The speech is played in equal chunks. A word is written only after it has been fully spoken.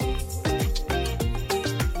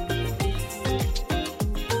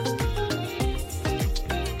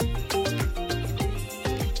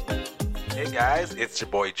guys? It's your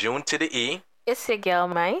boy June to the E. It's your girl,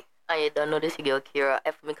 Mai. I don't know this girl Kira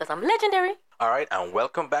F because I'm legendary. Alright, and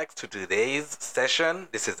welcome back to today's session.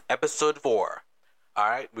 This is episode 4.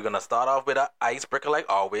 Alright, we're gonna start off with an icebreaker like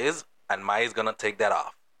always, and Mai's gonna take that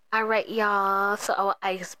off. Alright, y'all. So our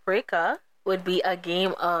icebreaker would be a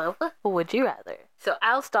game of Who Would You Rather? So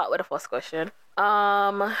I'll start with the first question.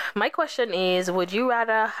 My question is, would you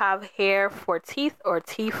rather have hair for teeth or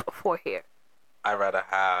teeth for hair? I'd rather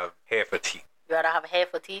have hair for teeth. You rather have hair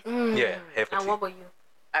for teeth? Yeah, hair for And teeth. what about you?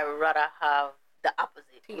 I would rather have the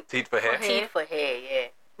opposite. Teeth for hair? Teeth for hair, yeah.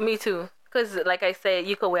 Me too. Because, like I said,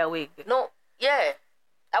 you could wear a wig. No, yeah.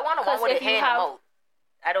 I want one with the hair in the mouth.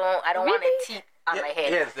 I don't want the teeth on my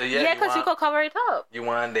head. Yeah, because you could cover it up. You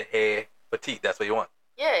want the hair for teeth. That's what you want.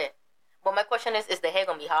 Yeah. But my question is the hair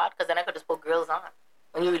going to be hard? Because then I could just put grills on.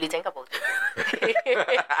 When you really think about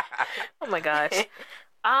it. Oh my gosh.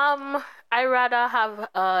 I'd rather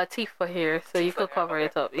have teeth for hair, so you could cover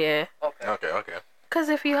it up. Yeah. Okay. Because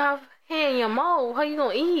if you have hair in your mouth, how you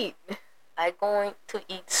gonna eat? I'm going to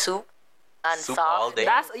eat soup and Soup soft. all day?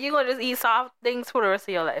 You're gonna just eat soft things for the rest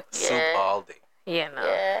of your life. Soup all day. Yeah, no.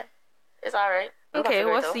 Yeah. It's alright. Okay,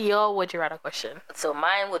 what's your would you rather question? So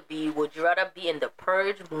mine would be, would you rather be in the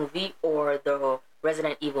Purge movie or the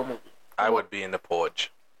Resident Evil movie? I would be in the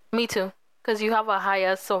porch. Me too, because you have a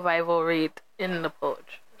higher survival rate in the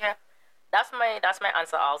porch. Yeah, that's my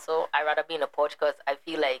answer. Also, I rather be in the porch because I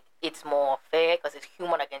feel like it's more fair because it's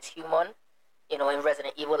human against human. You know, in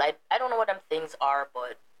Resident Evil, I don't know what them things are,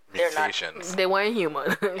 but they're Mutations. They weren't human.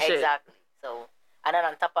 not exactly. So, and then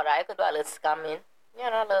on top of that, I could do a little scamming.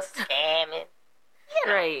 You know, a little scamming. You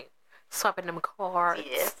know. Right. Swapping them cards.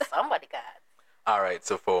 Yes, somebody got. Alright,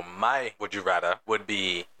 so for my would you rather would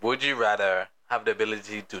be, would you rather have the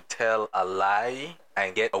ability to tell a lie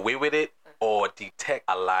and get away with it, or detect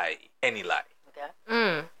a lie, any lie?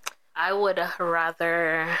 Okay. I would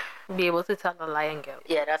rather be able to tell a lie and get.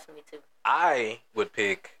 Yeah, that's me too. I would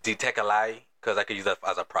pick detect a lie because I could use that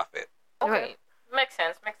as a profit. Okay. Right. Makes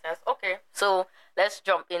sense. Okay. So let's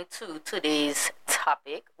jump into today's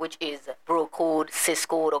topic, which is bro code, sis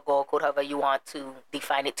code, or girl code, however you want to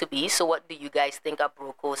define it to be. So what do you guys think a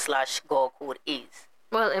bro code / girl code is?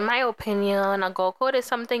 Well, in my opinion, a girl code is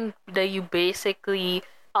something that you basically,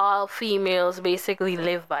 all females basically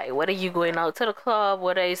live by. Whether you're going out to the club,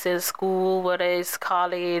 whether it's in school, whether it's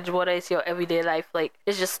college, whether it's your everyday life, like,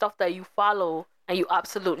 it's just stuff that you follow and you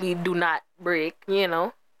absolutely do not break, you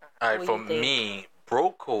know? Alright, for me,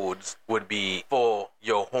 bro codes would be for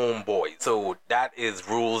your homeboys. So that is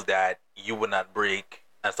rules that you would not break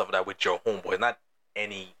and stuff like that with your homeboys. Not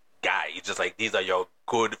any guy. It's just like, these are your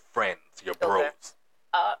good friends, your bros. Okay.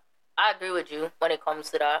 I agree with you when it comes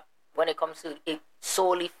to that. When it comes to it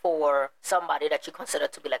solely for somebody that you consider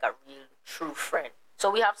to be like a real, true friend.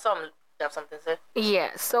 So you have something to say?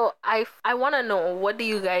 Yeah, so I want to know, what do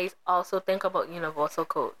you guys also think about universal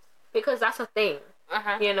codes? Because that's a thing,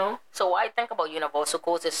 you know? So what I think about universal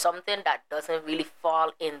codes is something that doesn't really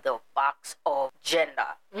fall in the box of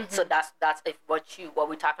gender. So that's if what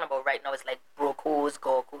we're talking about right now is like bro codes,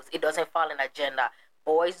 girl codes. It doesn't fall in a gender.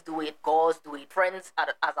 Boys do it, girls do it, friends as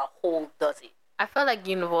a whole does it. I feel like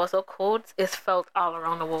universal codes is felt all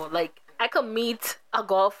around the world. Like, I could meet a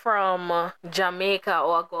girl from Jamaica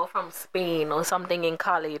or a girl from Spain or something in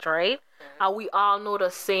college, right? And we all know the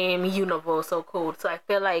same universal code. So I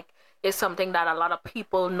feel like it's something that a lot of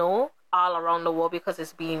people know all around the world because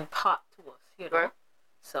it's being taught to us, you know? Right.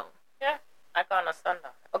 So. Yeah, I can understand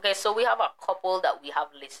that. Okay, so we have a couple that we have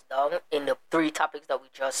listed down in the 3 topics that we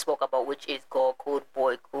just spoke about, which is girl code,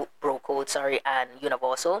 boy code, bro code, and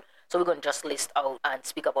universal. So we're going to just list out and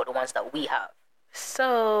speak about the ones that we have.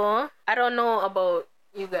 So, I don't know about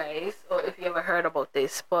you guys or if you ever heard about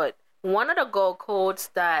this, but one of the girl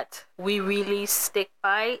codes that we really stick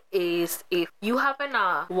by is if you having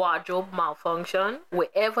a wardrobe malfunction,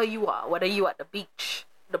 wherever you are, whether you at the beach,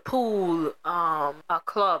 the pool, a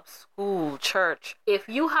club, school, church, if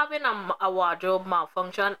you having a wardrobe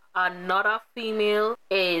malfunction, another female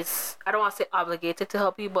is, I don't want to say obligated to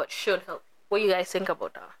help you, but should help. What do you guys think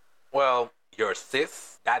about that? Well, your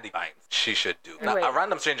sis, that defines she should do. Now, Right. a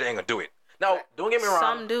random stranger ain't gonna do it. Now, don't get me wrong.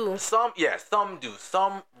 Some do. Some do.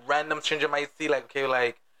 Some random stranger might see like, okay,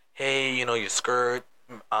 like, hey, you know, your skirt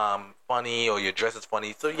funny or your dress is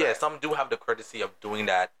funny. So yeah, some do have the courtesy of doing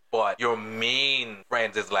that. But your main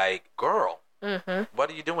friends is like, girl, what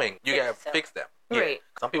are you doing? You gotta fix them. Yeah. Right.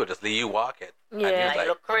 Some people just leave you walking. Yeah. You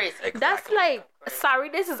look crazy. Exactly. That's like, sorry,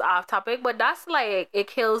 this is off topic, but that's like, it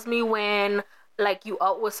kills me when like you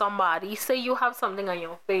out with somebody, say you have something on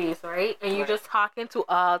your face, right? And you're just talking to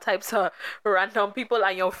all types of random people,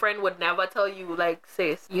 and your friend would never tell you, like,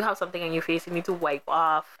 sis, you have something on your face, you need to wipe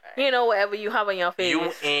off, you know, whatever you have on your face.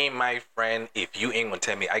 You ain't my friend if you ain't gonna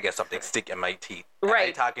tell me I got something stick in my teeth. And Right.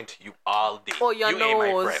 I talking to you all day. Or your you ain't my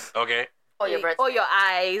nose. friend, okay? Or your breath. Or your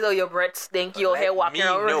eyes, or your breath stink, your hair walking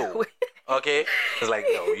around. No. Okay? It's like,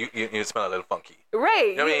 no, you smell a little funky. Right.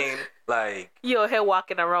 You know what I mean? Like, Your hair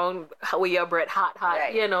walking around with your breath hot,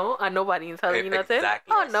 Right. you know, and nobody's telling you nothing.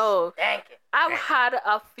 Exactly. Oh, no. Thank you. I've had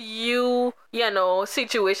a few, you know,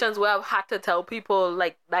 situations where I've had to tell people,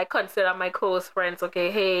 like, I consider my close friends,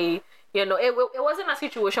 okay, hey, you know, it wasn't a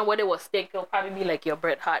situation where they were sick. It'll probably be like your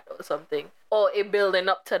breath hot or something. Or it building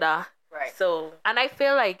up to that. Right. So, and I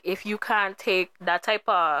feel like if you can't take that type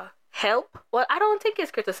of help, well, I don't think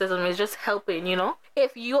it's criticism, it's just helping, you know.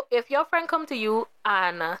 If your friend come to you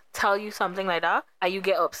and tell you something like that and you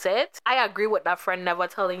get upset, I agree with that friend never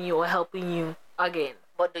telling you or helping you again.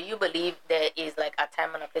 But do you believe there is like a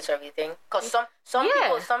time and a place for everything? Because some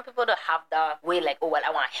Yeah. some people don't have that way, like, oh well,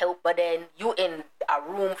 I want to help, but then you in a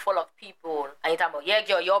room full of people and you talking about, yeah,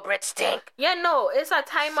 girl, your breath stink. Yeah, no, it's a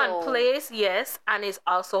time and So- place, yes, and it's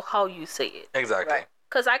also how you say it. exactly. Right.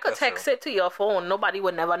 Because I could That's text true. it to your phone, nobody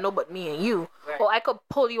would never know but me and you. Right. Or I could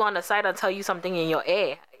pull you on the side and tell you something in your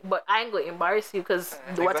ear, but I ain't gonna embarrass you because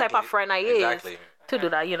what type of Exactly. friend I is Exactly. to do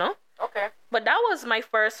that, you know? Okay. But that was my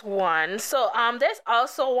first one. So there's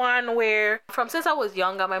also one where from since I was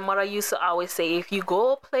younger, my mother used to always say, if you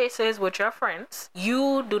go places with your friends,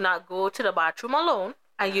 you do not go to the bathroom alone,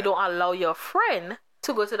 and you don't allow your friend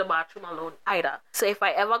to go to the bathroom alone either. So if I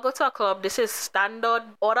ever go to a club, this is standard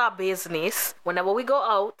order business. Whenever we go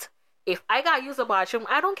out, if I gotta use a bathroom,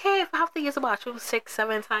 I don't care if I have to use a bathroom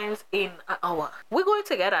 6-7 times in an hour. We're going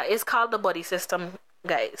together. It's called the buddy system,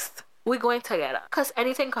 guys. We're going together because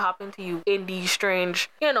anything could happen to you in these strange,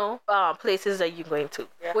 you know, places that you're going to.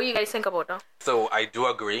 Yeah. What do you guys think about that? So I do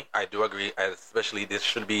agree. Especially this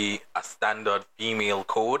should be a standard female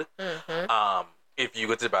code. If you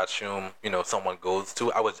go to the bathroom, you know, someone goes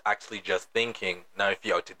to. I was actually just thinking, now if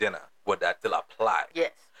you're out to dinner, would that still apply?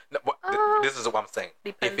 Yes. No, this is what I'm saying.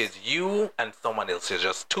 Depends. If it's you and someone else, it's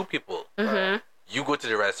just two people. You go to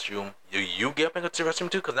the restroom. You get up and go to the restroom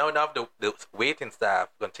too, because now the waiting staff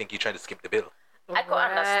gonna think you're trying to skip the bill. I could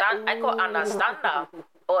understand. I could understand that,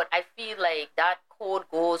 but I feel like that code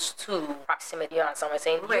goes to proximity. You know what I'm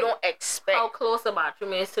saying? Right. You don't expect How close the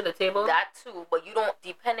bathroom is to the table? that too, but you don't.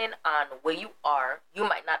 Depending on where you are, you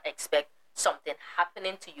might not expect something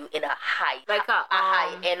happening to you in a Like a,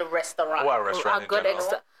 high end restaurant. Or a restaurant a in good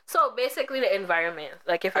general. So basically, the environment.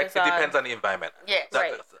 Like if It it's depends on the environment. Yes.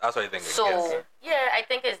 Right. That's what I think. So Yes. yeah, I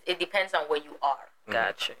think it depends on where you are.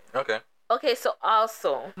 Gotcha. Okay. Okay, so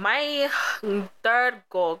also my third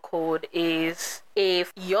goal code is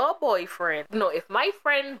if my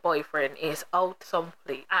friend boyfriend is out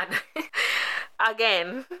someplace, and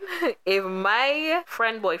again, if my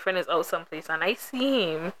friend boyfriend is out someplace and I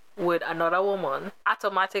see him with another woman,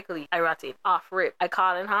 automatically I rat it off rip. I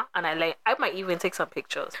call in her and I might even take some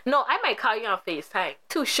pictures. No, I might call you on FaceTime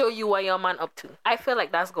to show you what your man up to. I feel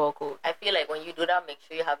like that's goal code. I feel like when you do that, make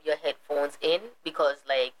sure you have your headphones in, because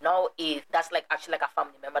like now if that's like actually like a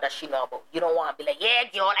family member that she know about, you don't want to be like, yeah,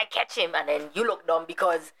 girl, I catch him, and then you look dumb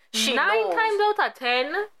because she 9 knows. times out of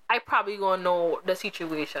 10, I probably gonna know the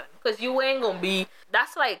situation, because you ain't gonna be.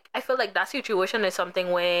 That's like, I feel like that situation is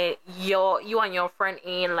something where you and your friend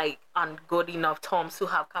ain't like on good enough terms to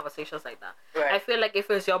have conversations like that. Right. I feel like if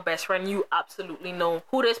it's your best friend, you absolutely know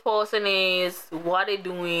who this person is, what they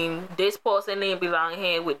doing. This person ain't belong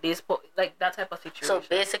here with this like that type of situation. So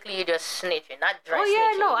basically, you're just snitching, not dry oh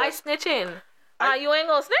yeah, snitching. no, I just- snitching. I- You ain't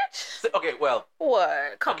gonna snitch? Okay. Well.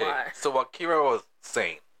 What? Come Okay. on. So what Kira was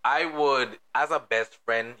saying, I would, as a best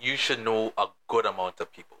friend, you should know a good amount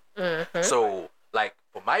of people. So, like,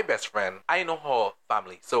 for my best friend, I know her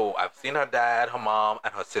family. So, I've seen her dad, her mom,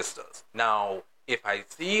 and her sisters. Now, if I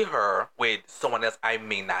see her with someone else I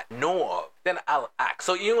may not know of, then I'll ask.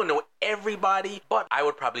 So, you don't know everybody, but I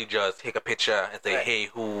would probably just take a picture and say, Right. hey,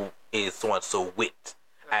 who is so-and-so with?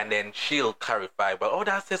 And then she'll clarify, but oh,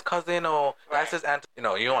 that's his cousin, or that's his aunt. You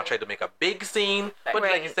know, you don't want to try to make a big scene, but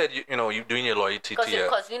like you said, you know, you're doing your loyalty to your.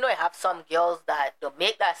 Because you know, I have some girls that they'll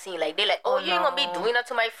make that scene like they like, oh, you ain't gonna be no. doing that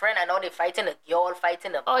to my friend. I know they fighting a girl,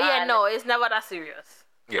 fighting a Oh yeah, man. no, it's never that serious.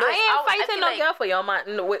 Yeah. I ain't I fighting feel no like- girl for your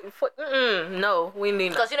man. No, we need.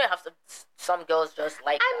 Because you know, I have some girls just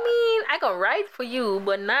like. I mean, I can ride for you,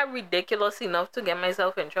 but not ridiculous enough to get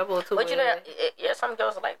myself in trouble too. but you know, yeah, some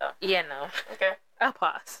girls like that. yeah, no, Okay. I'll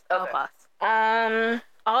pass. I'll Okay. pass.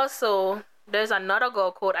 Also, there's another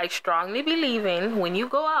girl code I strongly believe in. When you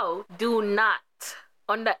go out, do not,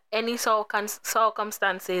 under any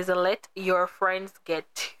circumstances, let your friends get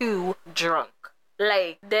too drunk.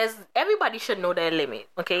 Like, everybody should know their limit,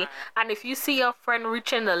 okay? And if you see your friend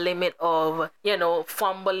reaching the limit of,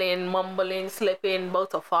 fumbling, mumbling, slipping,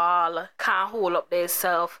 about to fall, can't hold up their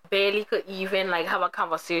self, barely could even, like, have a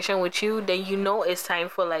conversation with you, then you know it's time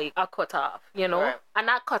for, like, a cutoff, Right. And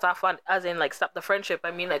not cut off as in, like, stop the friendship.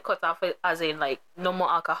 I mean, like, cut off as in, like, no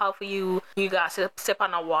more alcohol for you. You gotta sip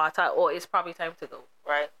on the water, or it's probably time to go.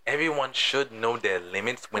 Right? Everyone should know their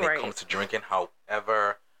limits when it comes to drinking.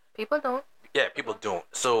 However, people don't. Yeah, people don't.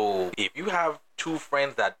 So if you have two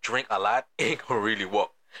friends that drink a lot, it ain't gonna really work.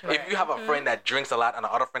 Right. If you have a friend that drinks a lot and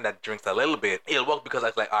another friend that drinks a little bit, it'll work because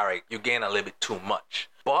it's like, all right, you gain a little bit too much.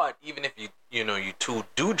 But even if you two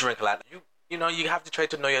do drink a lot, you have to try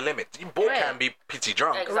to know your limits. You both can be pretty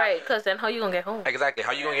drunk. Exactly. Right, because then how you gonna get home? Exactly.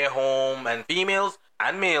 How you gonna get home? And females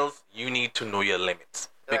and males, you need to know your limits.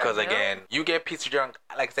 Because again, you get pissy drunk.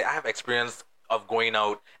 Like I say, I have experience of going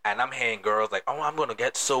out and I'm hearing girls like, oh, I'm gonna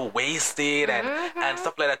get so wasted and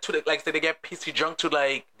stuff like that too. Like I say, they get pissy drunk to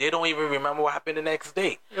like they don't even remember what happened the next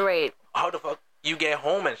day. Right. How the fuck you get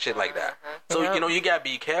home and shit like that? So you gotta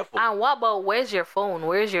be careful. And what about where's your phone?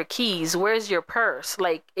 Where's your keys? Where's your purse?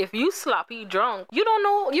 Like if you sloppy drunk, you don't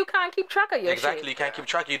know. You can't keep track of your shit. You can't keep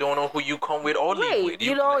track. You don't know who you come with or leave with.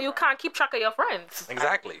 You can't keep track of your friends.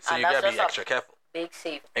 Exactly. So you gotta be extra careful. Big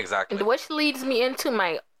safe. Exactly. Which leads me into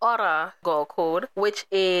my other girl code, which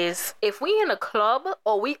is if we in a club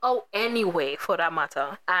or we out anyway for that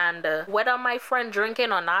matter, and whether my friend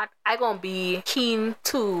drinking or not, I gonna be keen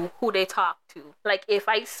to who they talk to. Like if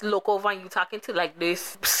I look over and you talking to like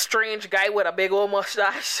this strange guy with a big old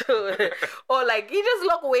mustache or like you just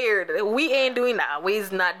look weird, we ain't doing that.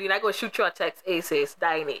 We's not doing that. I go shoot you a text, hey sis,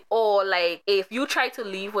 dine it. Or like if you try to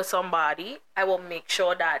leave with somebody, I will make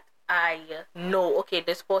sure that I know, okay,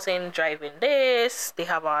 this person driving this, they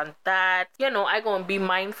have on that. I gonna be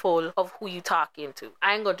mindful of who you talking to.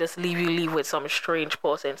 I ain't gonna just leave you with some strange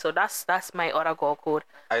person. So that's my other girl code.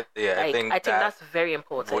 I think that's very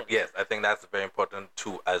important. Yes, I think that's very important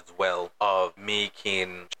too as well, of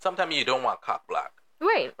making, sometimes you don't want cock block.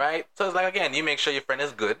 Right? So it's like, again, you make sure your friend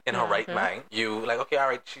is good in her right mind. You like, okay, all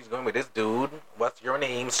right, she's going with this dude. What's your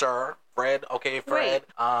name, sir? Fred. Okay, Fred.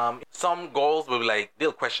 Right. Some girls will be like,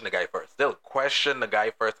 they'll question the guy first.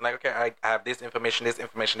 And like, okay, I have this information.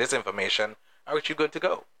 All right, you good to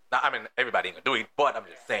go. Now, I mean, everybody ain't gonna do it, but I'm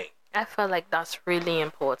just saying. I feel like that's really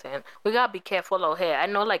important. We gotta be careful out here. I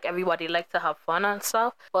know like everybody likes to have fun and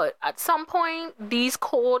stuff, but at some point these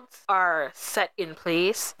codes are set in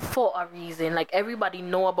place for a reason. Like everybody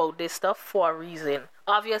know about this stuff for a reason.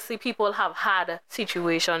 Obviously people have had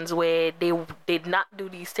situations where they did not do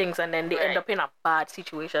these things and then they end up in a bad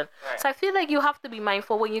situation. So I feel like you have to be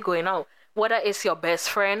mindful when you're going out. Whether it's your best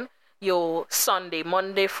friend, your Sunday,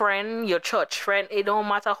 Monday friend, your church friend, it don't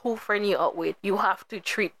matter who friend you're out with. You have to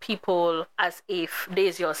treat people as if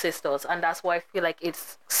they's your sisters. And that's why I feel like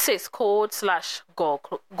it's sis code / girl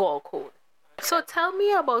code. So tell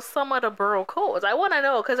me about some of the bro codes. I want to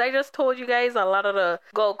know because I just told you guys a lot of the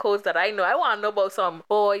girl codes that I know. I want to know about some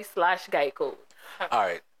boy / guy codes. All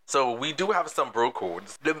right. So we do have some bro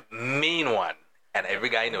codes. The main one, and every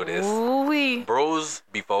guy know this. Ooh-wee. Bros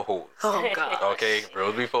before hoes. Oh, God. Okay,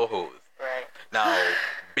 bros before hoes. Right. Now,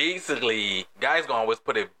 basically, guys gonna always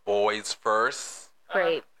put it boys first.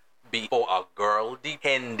 Right. Before a girl,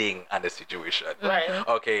 depending on the situation. Right.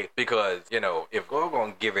 Okay, because, if girl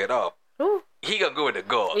gonna give it up, he gonna go with the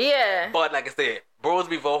girl. Yeah. But like I said, bros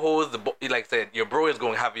before hoes, like I said, your bro is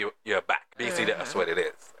gonna have your back. Basically, that's what it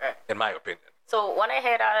is, in my opinion. So when I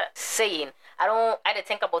hear that saying, I didn't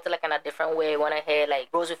think about it like in a different way when I hear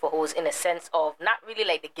like bros before hoes, in a sense of not really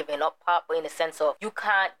like the giving up part, but in a sense of you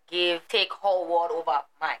can't take her word over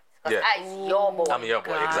mine. Because I'm your boy. I'm your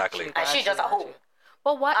boy, exactly. And she's just a hoe.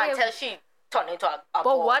 But what until she turned into a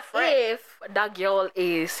But what girlfriend. if that girl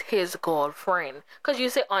is his girlfriend? Because you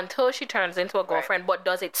say until she turns into a girlfriend, but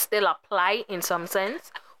does it still apply in some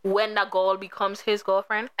sense? When the girl becomes his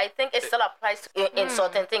girlfriend? I think it still applies in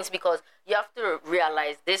certain things because you have to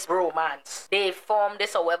realize this romance. They formed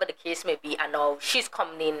this or whatever the case may be, and now she's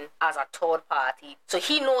coming in as a third party. So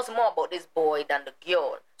he knows more about this boy than the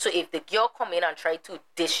girl. So if the girl come in and try to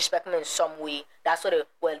disrespect him in some way, that's what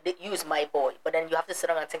they use my boy. But then you have to sit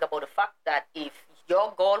down and think about the fact that if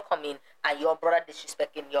your girl come in and your brother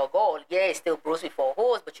disrespecting your girl, it's still bros before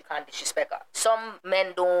hoes, but you can't disrespect her. Some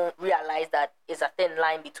men don't realize that it's a thin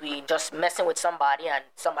line between just messing with somebody and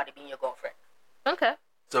somebody being your girlfriend. Okay.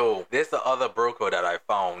 So there's the other bro code that I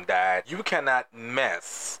found, that you cannot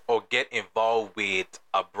mess or get involved with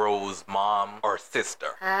a bro's mom or sister.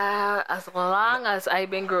 As long as I've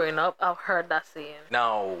been growing up, I've heard that saying.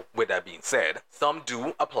 Now, with that being said, some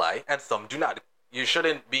do apply and some do not. You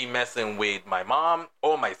shouldn't be messing with my mom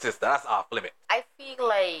or my sister. That's off limit. I feel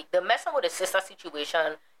like the messing with the sister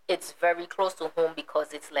situation, it's very close to home,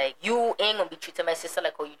 because it's like, you ain't gonna be treating my sister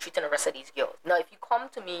like how you treating the rest of these girls. Now, if you come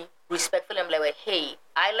to me respectfully, I'm like, hey,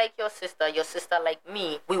 I like your sister like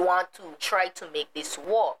me. We want to try to make this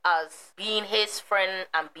work. As being his friend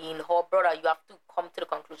and being her brother, you have to come to the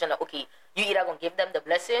conclusion that, okay, you either gonna give them the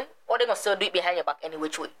blessing or they're gonna still do it behind your back any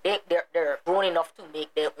which way. They're grown enough to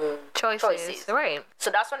make their own choices. Right. So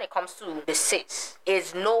that's when it comes to the sis.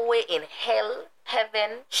 Is no way in hell,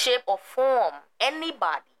 heaven, shape or form,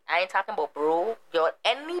 anybody, I ain't talking about bro, girl,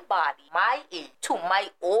 anybody my age to my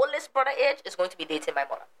oldest brother age is going to be dating my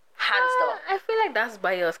mother. Hands down. I feel like that's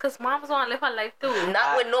biased, because moms want to live her life too.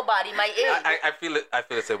 Not with nobody my age. I feel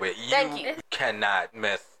the same way. Thank you. Cannot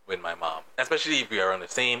mess with my mom, especially if we are on the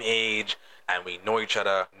same age and we know each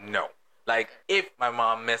other. No. Like, if my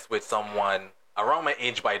mom mess with someone around my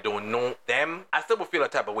age but I don't know them, I still will feel a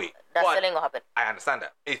type of way. That But still ain't gonna happen. I understand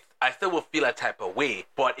that. I still will feel a type of way,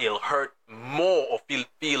 but it'll hurt more or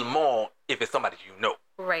feel more if it's somebody you know.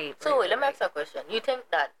 Right. So wait, let me ask you a question. You think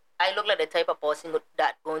that I look like the type of person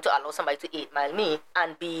that going to allow somebody to 8 mile me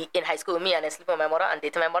and be in high school with me and then sleep with my mother and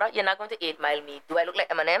date my mother? You're not going to 8 mile me. Do I look like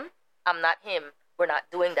Eminem? I'm not him. We're not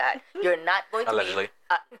doing that. You're not going to Allegedly.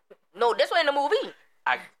 No, this was in the movie.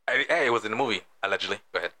 It was in the movie. Allegedly.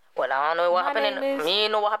 Go ahead. Well, I don't know what happened me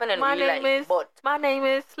know what happened in real life, but my name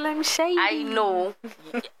is Slim Shady. I know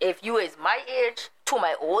if you is my age to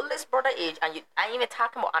my oldest brother age, and I ain't even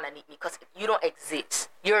talking about underneath me, because you don't exist.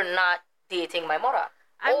 You're not dating my mother.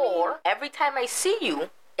 Every time I see you,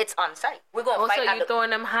 it's on site. We're gonna fight at you throwing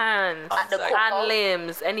them hands, at the hand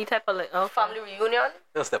limbs, any type of family reunion.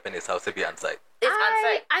 Don't step in his house to be on site. It's on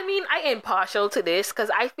site. I mean, I impartial to this, because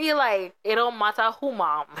I feel like it don't matter who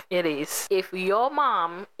mom it is. If your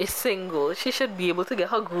mom is single, she should be able to get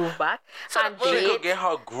her groove back. So she could get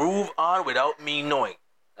her groove on without me knowing.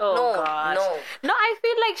 Oh gosh. No, I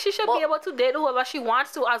feel like she should be able to date whoever she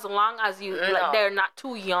wants to, as long as like they're not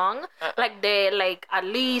too young. Like they're like at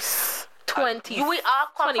least 20,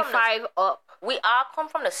 25 up. We all come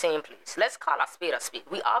from the same place. Let's call a spade a spade.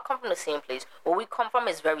 We all come from the same place. Where we come from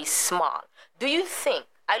is very small. Do you think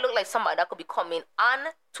I look like somebody that could be coming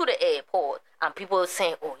on to the airport and people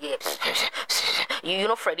saying, oh yeah, you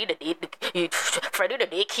know Freddie the date, Freddie the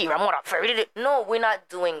date Kira Mora, Freddie the... No, we're not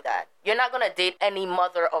doing that. You're not gonna date any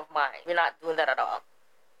mother of mine. We're not doing that at all.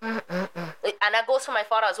 And that goes for my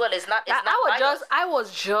father as well. It's not. I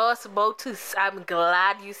was just about to. I'm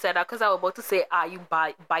glad you said that, because I was about to say, are you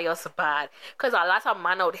bias bad? Because a lot of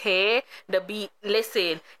man out here,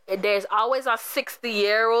 listen, there's always a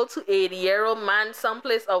 60-year-old to 80-year-old man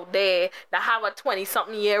someplace out there that have a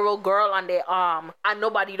 20-something-year-old girl on their arm, and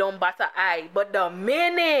nobody don't bat an eye. But the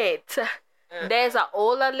minute there's an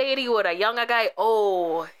older lady with a younger guy,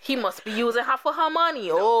 oh, he must be using her for her money.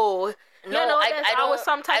 Oh. No, I don't.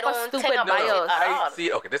 Some type of stupid bias. I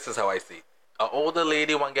see. Okay, this is how I see. An older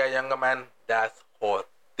lady, one guy, younger man. That's her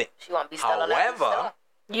thing. She want to be still alive. However,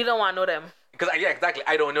 you don't want to know them. Because exactly.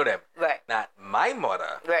 I don't know them. Right. Not my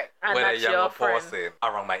mother. Right. And with a that's younger your friend. person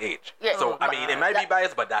around my age. Yeah. So I mean, it might be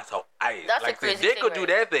biased, but that's how I. That's like the crazy they thing, could do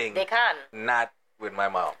their thing. They can. Not with my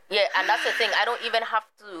mom. Yeah, and that's the thing. I don't even have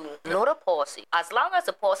to know the person. As long as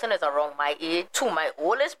the person is around my age to my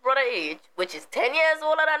oldest brother age, which is 10 years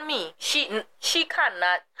older than me, she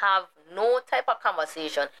cannot have no type of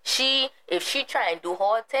conversation. If she try and do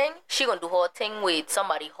her thing, she gonna do her thing with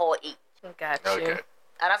somebody her age. Gotcha. Okay.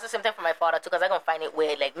 And that's the same thing for my father too, because I'm gonna find it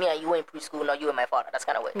weird. Like me and you were in preschool, now you and my father. That's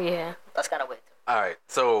kind of weird. Yeah. That's kind of weird. Alright,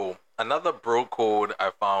 so another bro code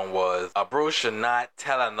I found was a bro should not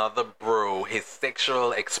tell another bro his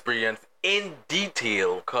sexual experience in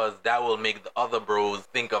detail, because that will make the other bros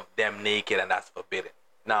think of them naked, and that's forbidden.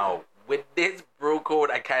 Now, with this bro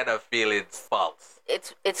code, I kind of feel it's false.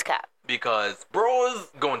 It's cap. Because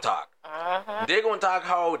bros gonna talk. They're gonna talk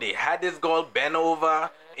how they had this girl bent over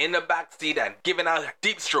in the back seat and giving out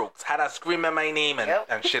deep strokes, had her screaming my name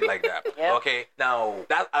and shit like that. Yep. Okay, now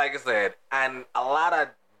that's like I said, and a lot of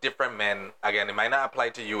different men, again, it might not apply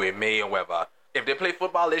to you, it may or whatever. If they play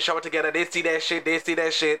football, they shower together, they see that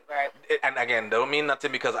shit. Right. And again, don't mean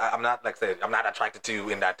nothing, because I'm not, like I said, I'm not attracted to you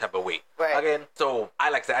in that type of way. Right. Again, so I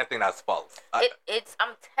said, I think that's false.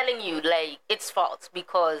 I'm telling you, like, it's false,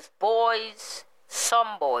 because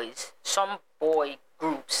some boy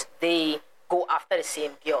groups, they go after the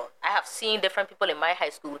same girl. I have seen different people in my high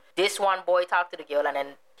school. This one boy talked to the girl, and then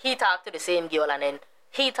he talked to the same girl, and then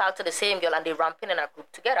he talked to the same girl, and they ramping in a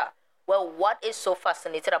group together. Well, what is so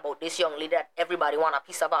fascinating about this young lady that everybody want a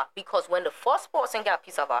piece of her? Because when the first person got a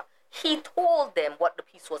piece of her, he told them what the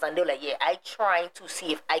piece was, and they were like, yeah, I trying to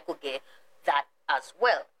see if I could get that as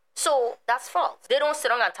well. So that's false. They don't sit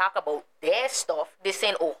down and talk about their stuff. They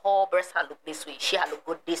saying, oh, her breast had look this way, she had look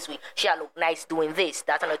good this way, she had look nice doing this,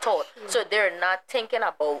 that and the third. So they're not thinking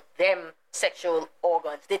about them sexual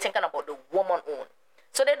organs. They're thinking about the woman own.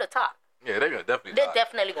 So they're the talk. Yeah, they're gonna definitely. They're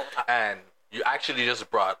definitely gonna talk. And you actually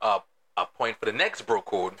just brought up a point for the next bro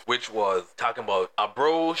code, which was talking about a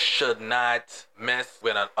bro should not mess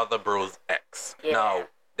with another bro's ex. Yeah. Now,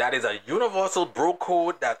 that is a universal bro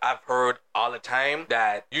code that I've heard all the time,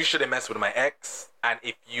 that you shouldn't mess with my ex, and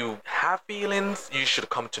if you have feelings, you should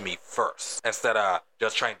come to me first instead of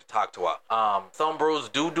just trying to talk to her. Some bros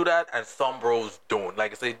do that, and some bros don't.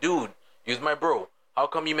 Like I say, dude, use my bro. How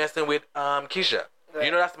come you messing with Keisha? Right.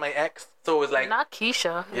 You know that's my ex. So it's like, not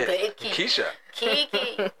Keisha. Yeah, Keisha.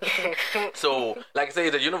 Kiki. So, like I say,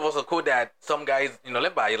 it's a universal code that some guys,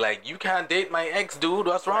 live by. Like, you can't date my ex, dude.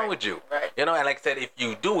 What's wrong with you? Right. And like I said, if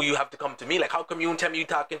you do, you have to come to me. Like, how come you don't tell me you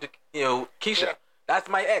talking to, Keisha? Yeah. That's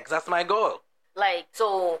my ex. That's my girl. Like,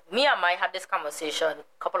 so me and Mai had this conversation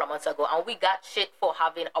a couple of months ago, and we got shit for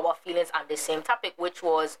having our feelings on the same topic, which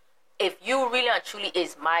was, if you really and truly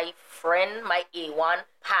is my friend, my A1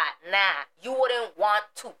 partner, you wouldn't want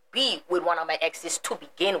to be with one of my exes to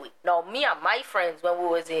begin with. Now, me and my friends, when we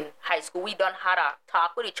was in high school, we done had a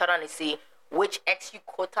talk with each other and see which ex you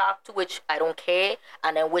could talk to, which I don't care,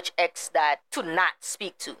 and then which ex that to not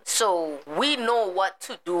speak to. So we know what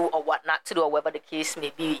to do or what not to do, or whatever the case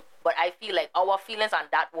may be. But I feel like our feelings on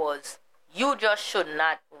that was, you just should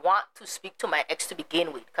not want to speak to my ex to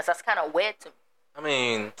begin with, because that's kind of weird to me. I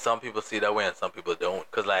mean, some people see that way and some people don't.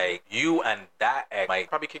 Because, like, you and that ex might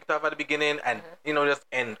probably kicked off at the beginning and, just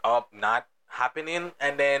end up not happening.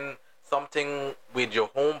 And then something with your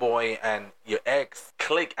homeboy and your ex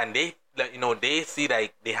click and they, they see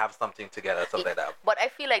like they have something together, something like that. But I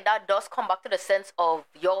feel like that does come back to the sense of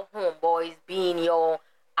your homeboys being your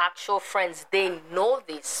actual friends. They know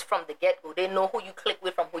this from the get-go. They know who you click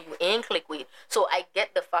with from who you ain't click with. So I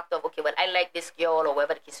get the fact of, okay, well, I like this girl or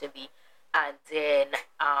whatever the case may be. And then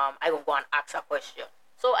I will go and ask a question.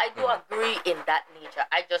 So I do agree in that nature.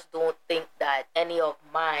 I just don't think that any of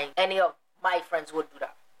my friends would do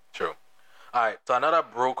that. True. All right. So another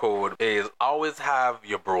bro code is always have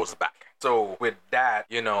your bros back. So with that,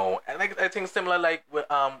 and I think similar like with,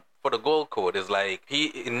 for the gold code is like, he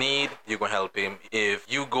in need, you're gonna help him. If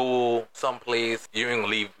you go someplace, you're gonna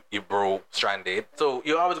leave your bro stranded. So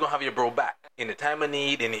you're always gonna have your bro back in the time of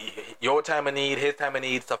need, in your time of need, his time of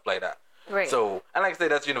need, stuff like that. Right. So, and like I say,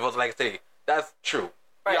 that's universal. Like I say, that's true.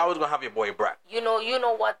 Right. You're always gonna have your boy back. You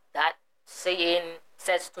know what that saying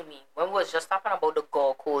says to me. When we was just talking about the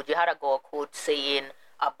God code, you had a God code saying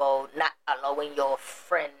about not allowing your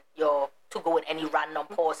friend to go with any random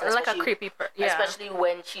person, like a creepy person. Yeah. Especially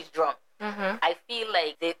when she's drunk. Mm-hmm. I feel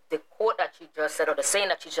like the quote that you just said, or the saying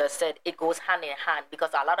that you just said, it goes hand in hand,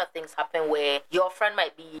 because a lot of things happen where your friend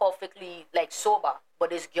might be perfectly like sober,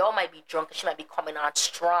 but this girl might be drunk and she might be coming on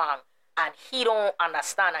strong. And he don't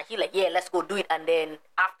understand, and he like, yeah, let's go do it. And then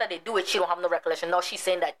after they do it, she don't have no recollection. Now she's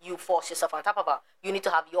saying that you force yourself on top of her. You need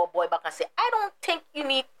to have your boy back and say, I don't think you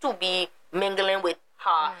need to be mingling with her.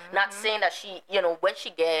 Mm-hmm. Not saying that she, when she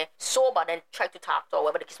get sober, then try to talk to her,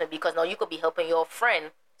 whatever the case may be. Because now you could be helping your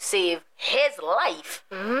friend save his life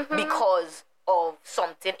because of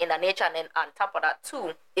something in the nature. And then on top of that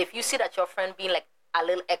too, if you see that your friend being like a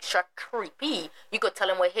little extra creepy, you could tell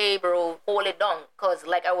him, well, hey bro, hold it down, because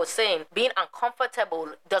like I was saying, being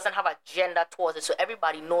uncomfortable doesn't have a gender towards it, so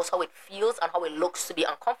everybody knows how it feels and how it looks to be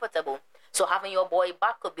uncomfortable. So having your boy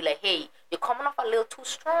back could be like, hey, you're coming off a little too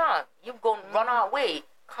strong, you're going to run away,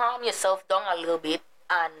 calm yourself down a little bit,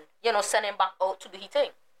 and send him back out to do his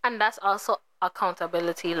thing. And that's also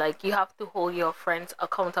accountability. Like, you have to hold your friends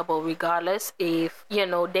accountable regardless if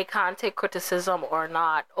they can't take criticism or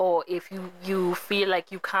not, or if you feel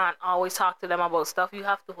like you can't always talk to them about stuff. You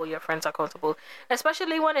have to hold your friends accountable,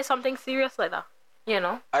 especially when it's something serious like that.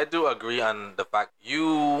 I do agree on the fact,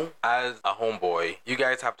 you as a homeboy, you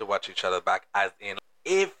guys have to watch each other back, as in,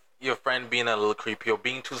 if your friend being a little creepy or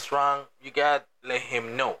being too strong, you gotta let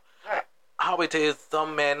him know. How it is,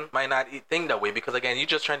 some men might not think that way, because again, you're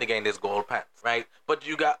just trying to gain this gold pants, right? But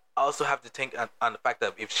you also have to think on the fact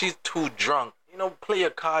that if she's too drunk, play your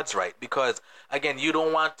cards right, because again, you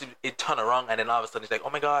don't want it turn around and then all of a sudden it's like, oh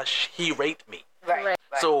my gosh, he raped me. Right.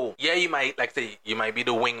 So yeah, you might like say you might be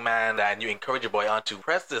the wingman and you encourage your boy on to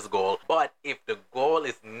press this goal, but if the goal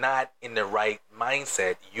is not in the right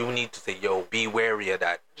mindset, you need to say, yo, be wary of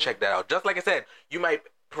that. Check that out. Just like I said, you might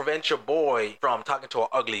prevent your boy from talking to an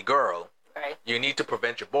ugly girl. Right. You need to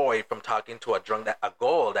prevent your boy from talking to a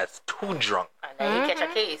girl that's too drunk. And then you catch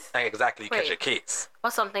a case. Exactly, you catch a case. Or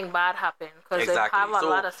something bad happen. Because Exactly. they have a So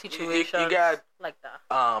lot of situations you got, like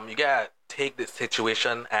that. you gotta take this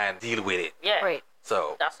situation and deal with it. Yeah. Right.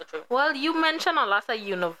 So That's the truth. Well, you mentioned a lot of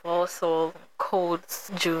universal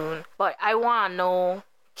codes, June, but I want to know,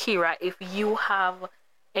 Kira, if you have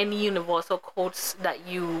any universal codes that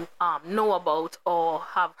you know about or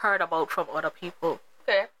have heard about from other people.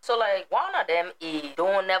 Okay, so like one of them is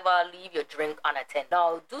don't never leave your drink unattended.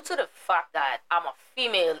 Now, due to the fact that I'm a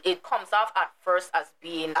female, it comes off at first as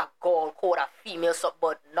being a girl code, a female stuff,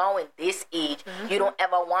 but now in this age, you don't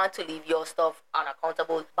ever want to leave your stuff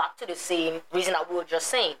unaccountable. Back to the same reason that we were just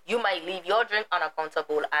saying. You might leave your drink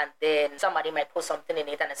unaccountable and then somebody might put something in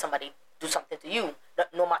it and then somebody do something to you,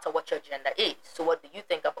 no matter what your gender is. So what do you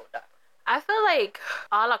think about that? I feel like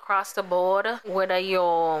all across the board, whether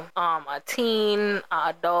you're a teen, an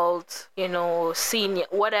adult, senior,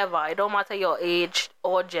 whatever, it don't matter your age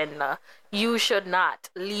or gender, you should not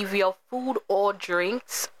leave your food or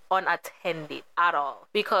drinks unattended at all.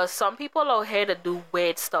 Because some people out here that do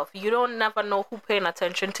weird stuff. You don't never know who paying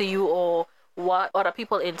attention to you or what other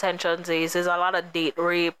people's intentions is. There's a lot of date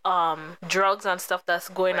rape, drugs and stuff that's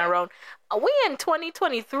going around. We in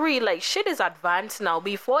 2023, like shit is advanced now.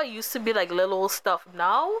 Before it used to be like little stuff.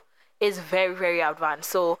 Now it's very, very advanced.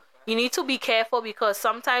 So you need to be careful because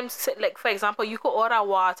sometimes, like for example, you could order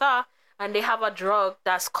water and they have a drug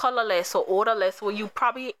that's colorless or odorless where you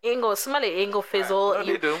probably ain't gonna smell it, ain't gonna fizzle. Right.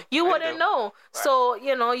 No, they do. You wouldn't know. Right. So,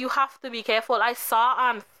 you have to be careful. I saw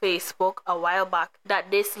on Facebook a while back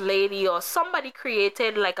that this lady or somebody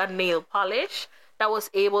created like a nail polish that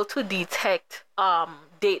was able to detect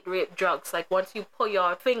date rape drugs. Like once you put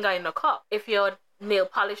your finger in the cup, if your nail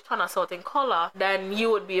polish turn a certain color, then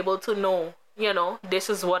you would be able to know, this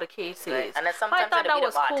is what the case is. And then sometimes it'll be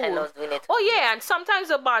the bartenders doing it. Oh yeah, and sometimes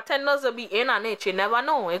the bartenders will be in on it. You never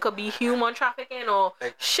know. It could be human trafficking or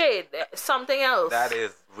shit, something else. That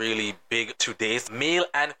is really big today's male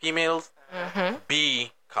and females.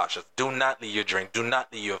 Be cautious. Do not leave your drink. Do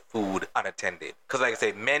not leave your food unattended. Because like I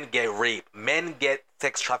say, men get raped. Men get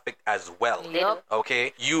sex trafficked as well. Yep.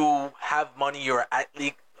 Okay? You have money. You're an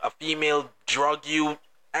athlete. A female drug you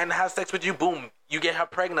and have sex with you. Boom. You get her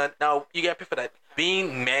pregnant. Now, you get paid for that.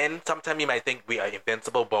 Being men, sometimes you might think we are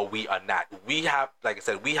invincible, but we are not. We have, like I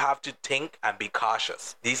said, we have to think and be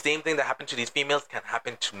cautious. These same things that happen to these females can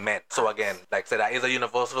happen to men. So again, like I said, that is a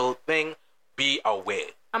universal thing. Be aware.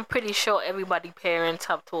 I'm pretty sure everybody parents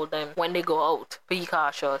have told them when they go out, be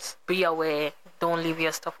cautious, be aware, don't leave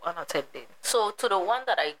your stuff unattended. So to the one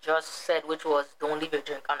that I just said, which was don't leave your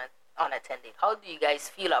drink unattended, how do you guys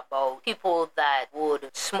feel about people that would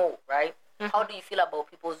smoke, right? How do you feel about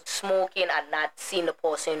people smoking and not seeing the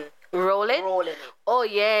person rolling it? Oh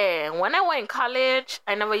yeah, when I went in college,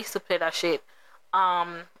 I never used to play that shit.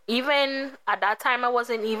 Even at that time, I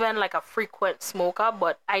wasn't even like a frequent smoker,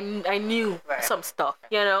 but I knew some stuff,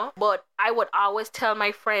 But I would always tell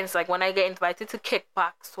my friends, like when I get invited to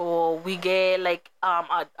kickbacks or we get like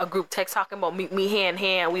a group text talking about meet me here and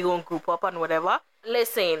here and we gonna group up and whatever.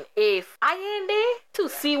 Listen, if I ain't there to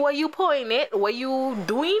see what you pouring it, what you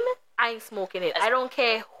doing, I ain't smoking it. I don't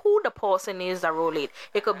care who the person is that roll it.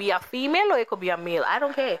 It could be a female or it could be a male. I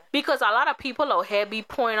don't care. Because a lot of people out here be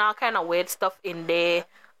pouring all kind of weird stuff in their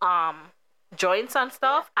joints and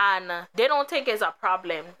stuff. And they don't think it's a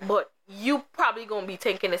problem. But you probably going to be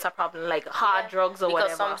thinking it's a problem, like hard drugs or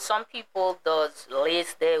whatever. Because some people does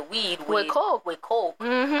lace their weed with coke.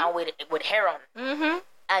 And with heroin.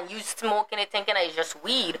 And you smoking it thinking that it's just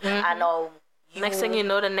weed. And next thing you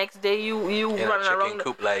know, the next day you run around the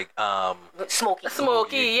coop like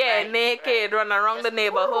smoky, right, naked, run around the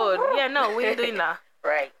neighborhood. Yeah, no, we ain't doing that.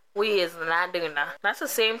 Right. We is not doing that. That's the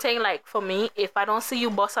same thing. Like for me, if I don't see you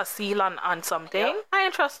bust a seal on something, I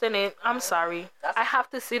ain't trusting it. I'm sorry. I have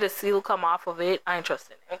to see the seal come off of it. I ain't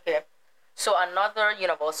trusting it. Okay. So another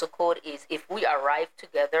universal code is if we arrive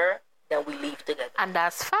together, then we leave together. And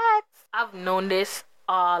that's facts. I've known this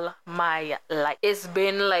all my life. It's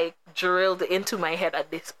been like drilled into my head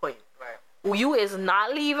at this point. Right. You is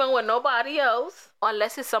not leaving with nobody else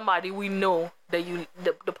unless it's somebody we know that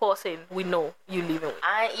the person we know you leaving with.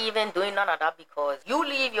 I ain't even doing none of that because you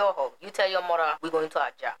leave your house. You tell your mother we're going to a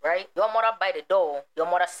job, right? Your mother by the door. Your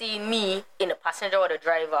mother see me in the passenger or the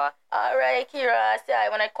driver. All right, Kira, say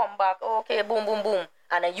when I come back. Okay, boom, boom, boom.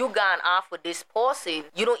 and then you gone off with this person,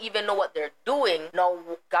 you don't even know what they're doing. Now,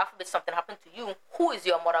 God forbid something happened to you, who is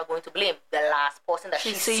your mother going to blame? The last person that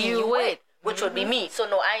she see you with, which would be me. So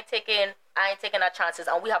no, I ain't taking our chances.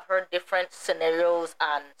 And we have heard different scenarios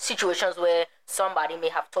and situations where somebody may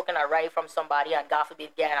have taken a ride from somebody and God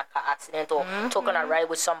forbid get in a car accident, or taken a ride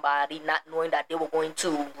with somebody not knowing that they were going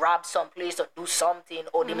to rob someplace or do something,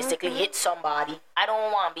 or they mistakenly hit somebody. I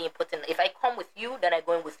don't want being put in. If I come with you, then I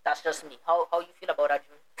go in with, that's just me. How you feel about that,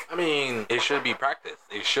 June? I mean, it should be practiced.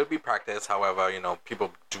 It should be practiced. However,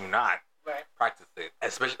 people do not practice it.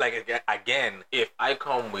 Especially, like, again, if I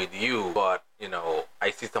come with you, but,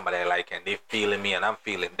 I see somebody I like and they feeling me and I'm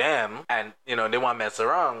feeling them, and, they want to mess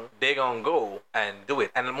around, they gonna go and do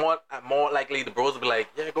it. And more likely the bros will be like,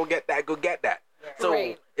 yeah, go get that. Yeah.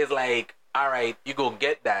 So it's like, all right, you go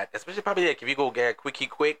get that. Especially probably like if you go get a quickie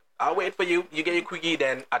quick, I'll wait for you. You get your quickie,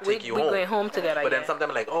 then I'll take you home. We're going home together. But then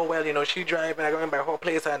sometimes like, oh, well, she drive and I go in by her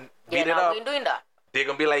place and beat it up. We ain't doing that. They're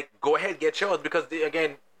going to be like, go ahead, get yours, because they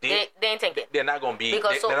ain't thinking. They're not going to be, they're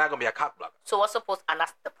not going to be a cock blocker. So what's supposed, and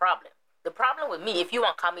that's the problem. The problem with me, if you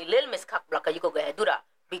want to call me Little Miss Cock Blocker, you go ahead and do that.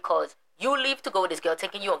 Because you leave to go with this girl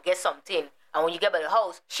taking you and get something, and when you get by the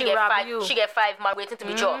house, she get 5 more waiting to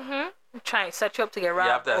be yours. Trying to set you up to get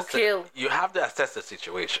robbed or killed. You have to assess the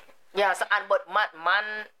situation. Yeah, so, but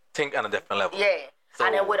man think on a different level. Yeah. So,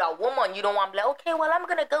 and then with a woman, you don't want to be like, okay, well, I'm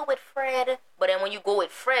going to go with Fred. But then when you go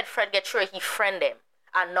with Fred gets sure he friend them.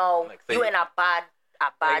 And now like you're in a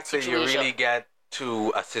bad situation. So you really get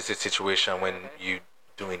to assess the situation when you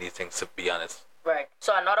doing these things, to be honest. Right.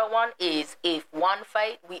 So another one is, if one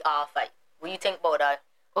fight, we all fight. What do you think about that?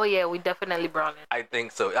 Oh yeah, we definitely brawling. I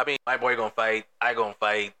think so. I mean, my boy gonna fight, I gonna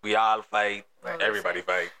fight, we all fight, everybody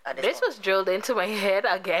fight. This was drilled into my head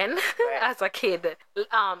again as a kid.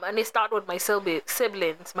 And it started with my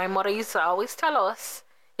siblings. My mother used to always tell us,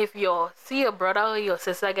 if you see your brother or your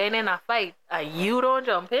sister getting in a fight and you don't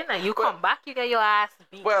jump in and you come back, you get your ass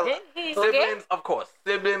beat. Well, siblings, of course,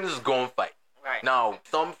 siblings gonna fight. Right. Now,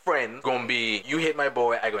 some friends gonna be, you hit my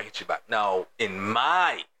boy, I gonna hit you back. Now, in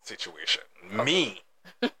my situation, me,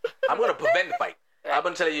 I'm gonna prevent the fight. Right. I'm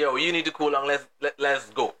gonna tell you, yo, you need to cool down. Let's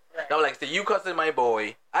go. Right. Now, like, say you cussing my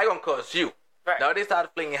boy, I gonna cuss you. Right. Now they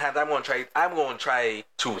start flinging hands. I'm gonna try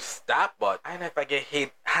to stop, but I know if I get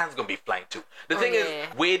hit, hands gonna be flying too. The thing is,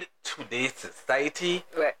 with today's society,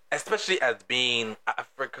 especially as being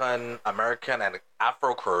African American and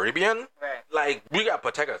Afro Caribbean, like, we gotta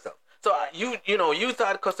protect ourselves. So you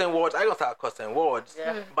start cussing words, I gonna start cussing words.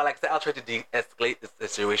 Yeah. But like I said, I'll try to de-escalate the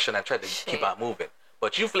situation and try to keep on moving.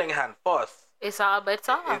 But you fling hand first, it's all bets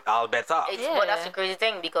off. It's all bets off. But that's the crazy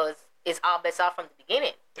thing, because it's all bets off from the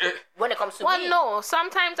beginning. When it comes to me. No.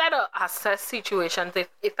 Sometimes I don't assess situations.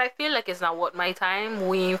 If I feel like it's not worth my time,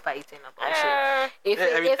 we ain't fighting about shit. If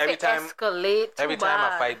it escalates every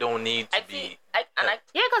time a fight don't need to be.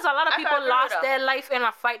 Because a lot of people lost their life in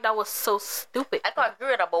a fight that was so stupid. I can agree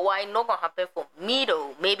with that, but what I know gonna happen for me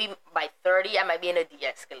though, maybe by 30 I might be in a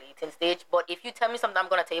de-escalating stage. But if you tell me something, I'm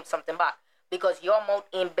gonna tell you something back. Because your mouth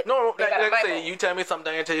ain't no, like I say, you tell me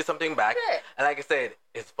something, I tell you something back. Yeah. And like I said,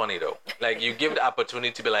 it's funny though. Like, you give the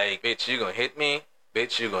opportunity to be like, bitch, you gonna hit me.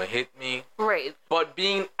 Bitch, you gonna hit me. Right. But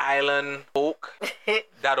being island folk,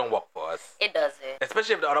 that don't work for us. It doesn't.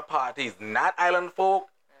 Especially if the other party is not island folk.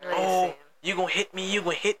 You gonna hit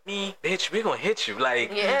me, bitch, we gonna hit you.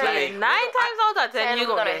 Like, 9 times out of 10, you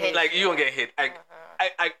gonna get hit. Like, you gonna get hit.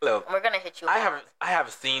 I look, we're gonna hit you. I have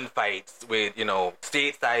seen fights with,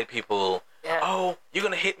 stateside people. Yeah. Oh, you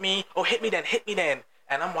gonna hit me? Oh, hit me then.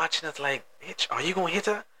 And I'm watching us like, bitch, are you gonna hit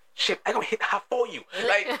her? Shit, I gonna hit her for you.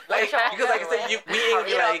 Like, because like I said, we ain't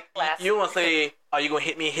be like, you wanna say, are you gonna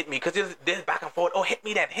hit me? Because there's back and forth. Oh, hit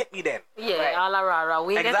me then. Yeah, all rah.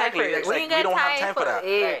 We ain't exactly. Got time for it. We don't have time for that.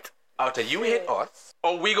 Right. After you hit us,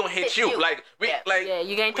 or we gonna hit you. Like, we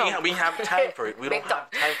you can't talk. We have time for it. We don't have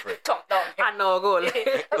time for it. Talk down. I know, go.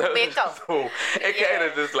 So it kind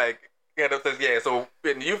of just like, says, so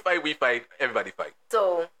when you fight, we fight, everybody fight.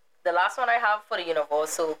 So the last one I have for the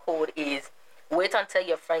universal code is, wait until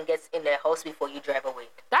your friend gets in their house before you drive away.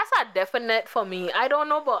 That's a definite for me. I don't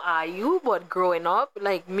know about you, but growing up,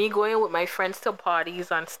 like me going with my friends to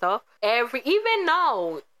parties and stuff, even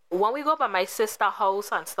now, when we go by my sister's house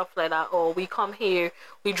and stuff like that, or we come here,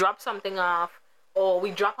 we drop something off, or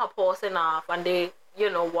we drop a person off, and they,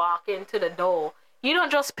 walk into the door. You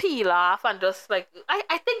don't just peel off and just like,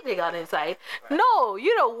 I think they got inside. Right. No,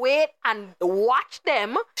 wait and watch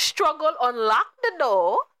them struggle, unlock the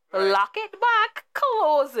door, lock it back,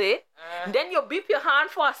 close it, then you beep your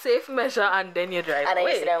hand for a safe measure, and then you drive away. And then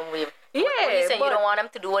you see them wave. Yeah, what you saying, you don't want them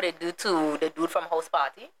to do what they do to the dude from house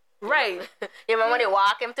party? Right. You remember when they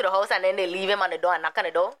walk him to the house and then they leave him on the door and knock on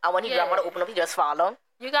the door? And when he grandmother open up, he just fall down?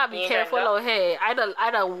 You gotta be careful out here.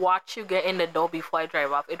 I'd watch you get in the door before I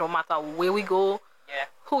drive off. It don't matter where we go,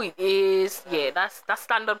 who it is. Yeah, that's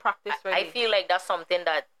standard practice, right? I feel like that's something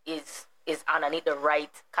that is underneath the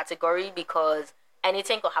right category, because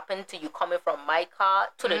anything could happen to you coming from my car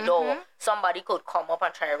to the door. Somebody could come up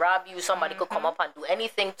and try to rob you. Somebody could come up and do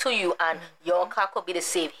anything to you, and your car could be the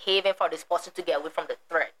safe haven for this person to get away from the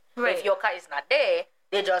threat. Right. If your car is not there,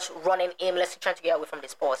 they're just running aimlessly trying to get away from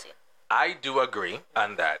this person. I do agree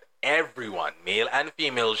on that. Everyone, male and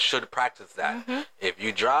female, should practice that. If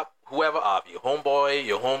you drop whoever off, your homeboy,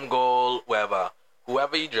 your homegirl,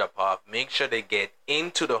 whoever you drop off, make sure they get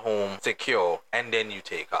into the home secure, and then you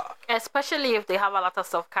take off. Especially if they have a lot of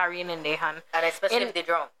stuff carrying in their hand. And especially if they're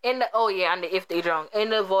drunk. If they're drunk. In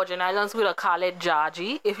the Virgin Islands, we call it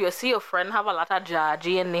jargy. If you see a friend have a lot of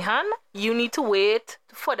jargy in their hand, you need to wait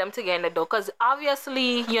for them to get in the door. Because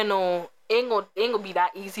obviously, ain't gonna be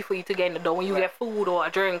that easy for you to get in the door when you get food or a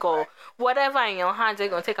drink or whatever in your hands. It's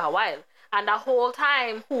gonna take a while. And the whole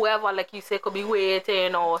time, whoever, like you say, could be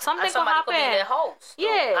waiting or something could happen. Could be in their house.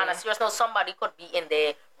 Yeah. And as serious note, somebody could be in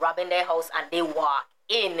there robbing their house and they walk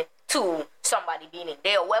in to somebody being in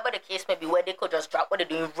there. Whatever the case may be, where they could just drop what they're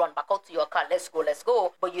doing, run back out to your car, let's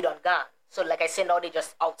go, but you done gone. So like I said, now they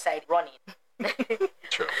just outside running.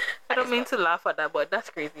 True. I don't mean to laugh at that, but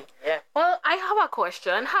that's crazy. Yeah. Well, I have a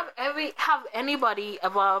question. Have anybody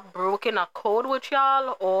ever broken a code with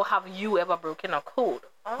y'all, or have you ever broken a code?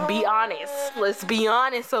 Be honest. Let's be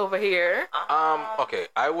honest over here. Okay,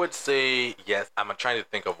 I would say yes. I'm trying to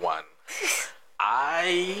think of one.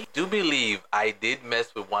 I do believe I did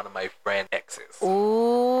mess with one of my friend exes.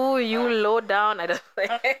 Ooh, you low down. I don't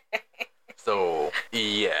So,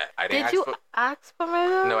 yeah. Did you ask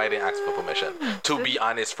permission? No, I didn't ask for permission. To be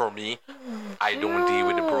honest, for me, I don't deal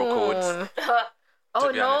with the bro codes.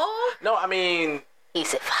 Oh, no? Honest. No, I mean... He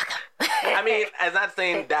said, fuck him. I mean, I'm not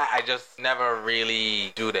saying that. I just never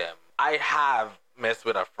really do them. I have messed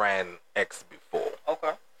with a friend ex before.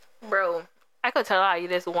 Okay. Bro, I could tell you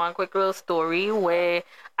this one quick little story where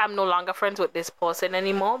I'm no longer friends with this person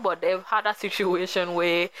anymore, but they've had a situation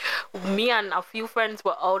where me and a few friends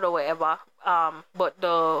were out or whatever, but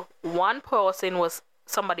the one person was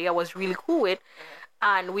somebody I was really cool with,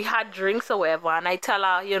 and we had drinks or whatever, and I tell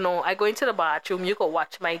her, I go into the bathroom, you go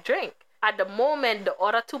watch my drink. At the moment, the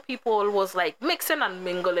other two people was like mixing and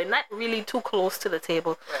mingling, not really too close to the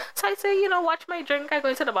table. So I say, watch my drink. I go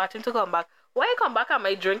into the bathroom to come back. Why I come back and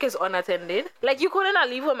my drink is unattended? Like, you couldn't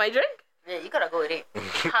leave with my drink? Yeah, you gotta go with it.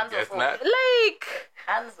 Hands off. Like,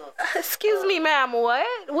 hands off. Excuse me, ma'am,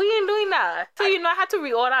 what? We ain't doing that. So, I had to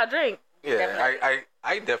reorder a drink. Yeah,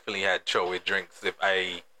 I definitely had throw drinks if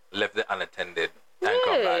I left it unattended. And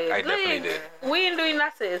come back. I definitely did. We ain't doing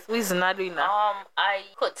that, sis. We's not doing that. I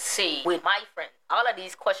could say with my friend, all of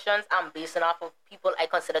these questions I'm basing off of people I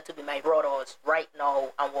consider to be my brothers right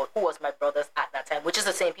now and who was my brothers at that time, which is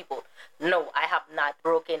the same people. No, I have not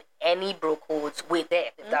broken any bro codes with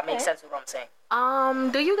them, if that makes sense what I'm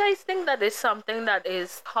saying. Do you guys think that is something that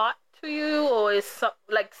is taught to you, or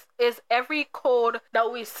is every code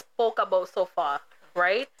that we spoke about so far,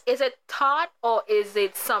 right? Is it taught, or is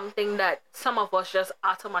it something that some of us just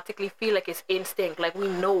automatically feel like it's instinct, like we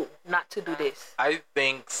know not to do this? I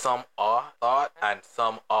think some are taught and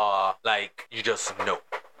some are like you just know.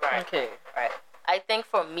 Right. Okay. Right. I think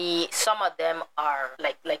for me, some of them are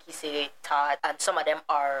like you say, taught, and some of them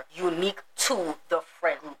are unique to the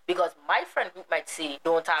friend group. Because my friend group might say,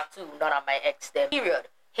 don't talk to none of my ex them. Period.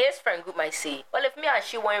 His friend group might say, well, if me and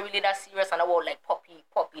she weren't really that serious and I want like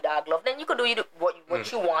puppy dog love, then you could do what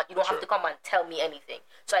you want. You don't have to come and tell me anything.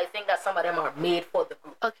 So I think that some of them are made for the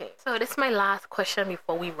group. Okay, so this is my last question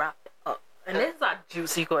before we wrap it up. And this is a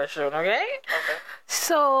juicy question, okay? Okay.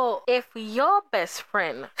 So if your best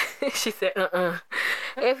friend, she said,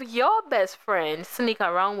 if your best friend sneak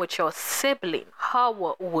around with your sibling,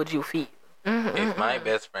 how would you feel? If my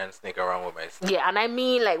best friend sneak around with my sibling. Yeah, and I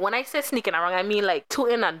mean, like, when I say sneaking around, I mean, like,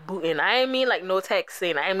 tooting and booting. I mean, like, no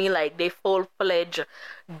texting. I mean, like, they full-fledged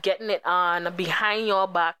getting it on behind your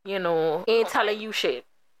back, ain't telling you shit.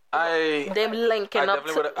 Them linking up.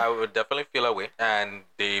 I would definitely feel away, and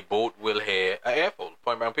they both will hear an earful,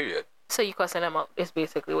 point blank period. So you cussing them out is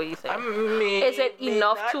basically what you saying. Is it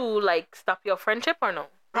enough to, like, stop your friendship or no?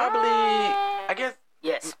 Probably, I guess.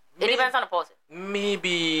 Yes. It depends on the person.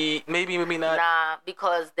 Maybe not. Nah,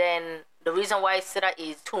 because then the reason why I say that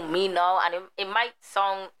is to me now, and it might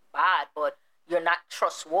sound bad, but you're not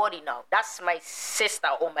trustworthy now. That's my sister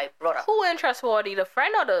or my brother. Who ain't trustworthy, the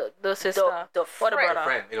friend or the sister? The or friend. the brother? The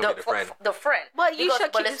friend. It'll be the friend. The friend. But you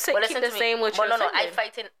should keep listen the to me. same with But your no, sibling. I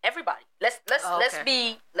fight in everybody. Let's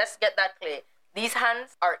okay. let's get that clear. These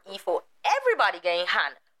hands are E for everybody getting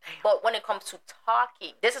hand. But when it comes to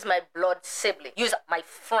talking, this is my blood sibling. Use my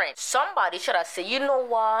friend. Somebody should have said, you know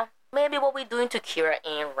what? Maybe what we're doing to Kira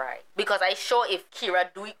ain't right. Because I sure if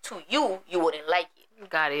Kira do it to you, you wouldn't like it.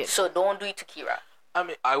 Got it. So don't do it to Kira. I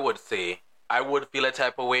mean, I would say I would feel a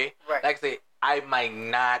type of way. Right. Like say, I might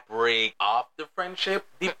not break off the friendship,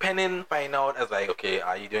 depending. Find out as like, okay,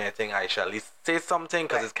 are you doing anything? I shall at least say something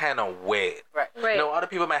because it's kind of weird. Right. Right. You know, other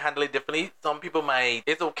people might handle it differently. Some people might,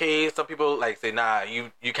 it's okay. Some people like say, nah,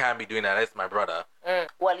 you can't be doing that. That's my brother.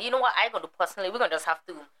 Well, you know what I gonna do personally? We're gonna just have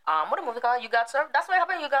to what the movie called? You Got Served? That's what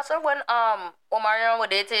happened. You Got Served when Omarion was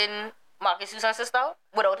dating Marcus Houston's sister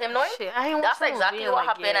without him knowing. Shit, I ain't That's watched the exactly movie what like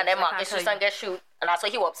happened, years. and then I Marcus can't tell Houston you. get shoot, and that's why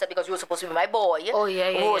he was upset because you were supposed to be my boy. Oh, yeah,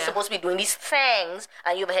 We were yeah. supposed to be doing these things,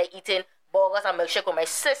 and you were here eating burgers and milkshake with my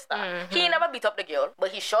sister. He never beat up the girl,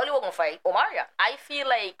 but he surely was gonna fight Omaria. I feel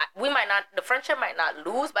like the friendship might not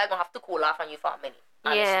lose, but I'm gonna have to cool off on you for a minute.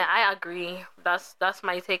 Honestly. Yeah, I agree. That's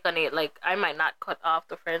my take on it. Like, I might not cut off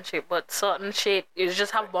the friendship, but certain shit is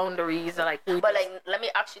just have boundaries. Like, But like, let me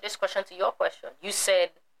ask you this question to your question. You said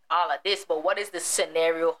all of this, but what is the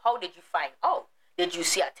scenario? How did you find out? Did you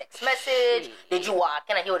see a text message? Shit. Did you walk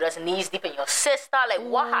in and he was just knees deep in your sister? Like,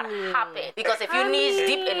 what had happened? Because if you knees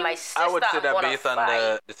deep in my sister, I would say I'm that gonna based on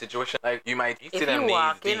fight. the situation, like you might If see you them knees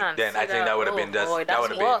walk in deep, and then see I think that, that would have oh been just boy, that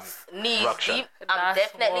would that's have worse. been Knees ruction. deep, I'm That's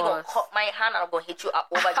definitely gonna worse. cut my hand and I'm gonna hit you up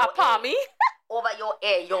over your Papa ear. me? Over your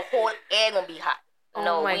ear. Your whole ear gonna be hot. Oh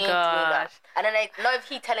No, my we ain't doing that. gosh. And then like, now if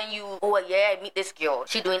he telling you, oh yeah, I meet this girl,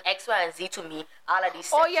 she doing X, Y, and Z to me, all of these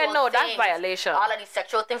Oh, sexual yeah, no, that's things, violation. all of these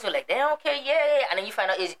sexual things, you're like, damn, okay, yeah. And then you find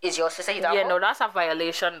out is your sister he's Yeah, no, that's a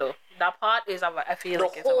violation, though. That part is I feel the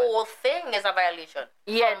like it's a violation. whole thing is a violation.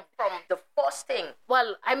 Yeah. From the first thing.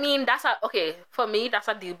 Well, I mean, for me, that's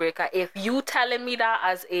a deal breaker. If you telling me that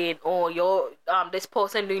as in, oh, you're, this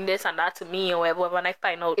person doing this and that to me or whatever, when I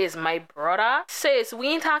find out is my brother, sis, we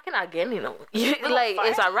ain't talking again, you know. Like,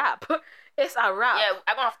 it's a wrap. It's a wrap. Yeah,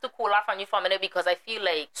 I'm gonna have to cool off on you for a minute because I feel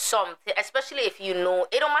like something, especially if you know,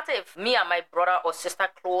 it don't matter if me and my brother or sister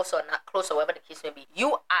close or not close or whatever the case may be,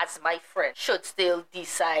 you as my friend should still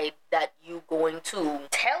decide that you going to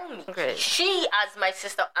tell me. Okay. She as my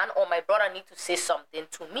sister and or my brother need to say something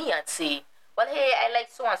to me and say, well, hey, I like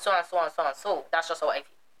so and so and so and so and so. That's just how I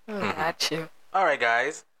feel. Got you. All right,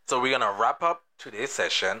 guys. So we're gonna wrap up today's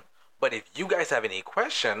session. But if you guys have any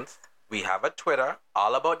questions, we have a Twitter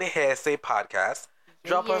all about the HearSay podcast.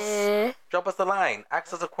 Drop us a line.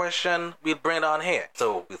 Ask us a question. We'll bring it on here.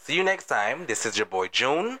 So we'll see you next time. This is your boy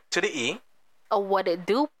June to the E. Oh, what it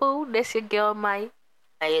do, boo? This your girl, Mike.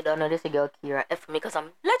 I don't know this girl Kira. F me because I'm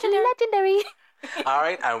legendary. Legendary. All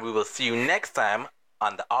right, and we will see you next time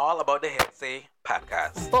on the All About the HearSay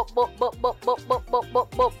podcast. Bop, bop, bop, bop, bop, bop, bop,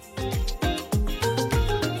 bop, bop.